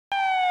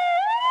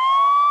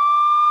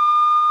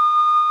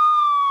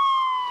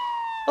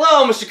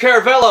Hello, Mr.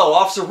 Caravello.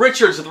 Officer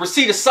Richards of the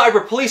Reseda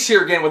Cyber Police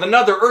here again with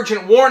another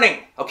urgent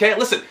warning. Okay,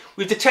 listen,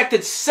 we've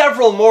detected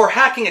several more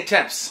hacking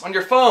attempts on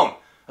your phone.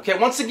 Okay,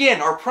 once again,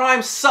 our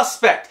prime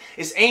suspect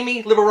is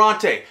Amy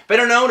Liberante,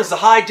 better known as the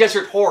High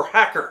Desert Whore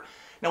Hacker.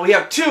 Now, we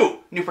have two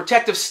new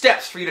protective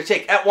steps for you to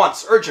take at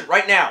once, urgent,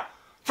 right now.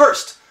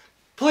 First,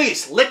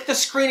 please lick the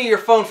screen of your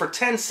phone for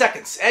 10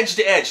 seconds, edge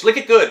to edge. Lick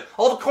it good,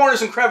 all the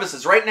corners and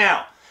crevices right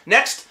now.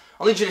 Next,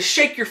 I'll need you to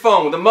shake your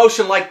phone with a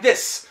motion like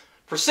this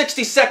for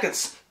 60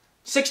 seconds.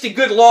 60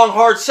 good, long,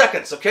 hard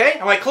seconds, okay?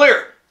 Am I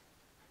clear?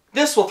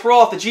 This will throw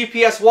off the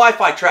GPS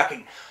Wi-Fi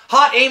tracking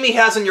Hot Amy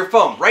has on your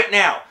phone right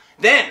now.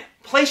 Then,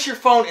 place your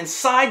phone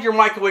inside your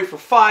microwave for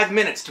 5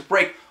 minutes to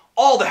break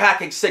all the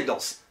hacking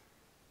signals.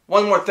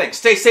 One more thing.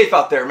 Stay safe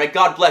out there. May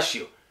God bless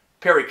you.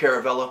 Perry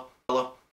Caravello.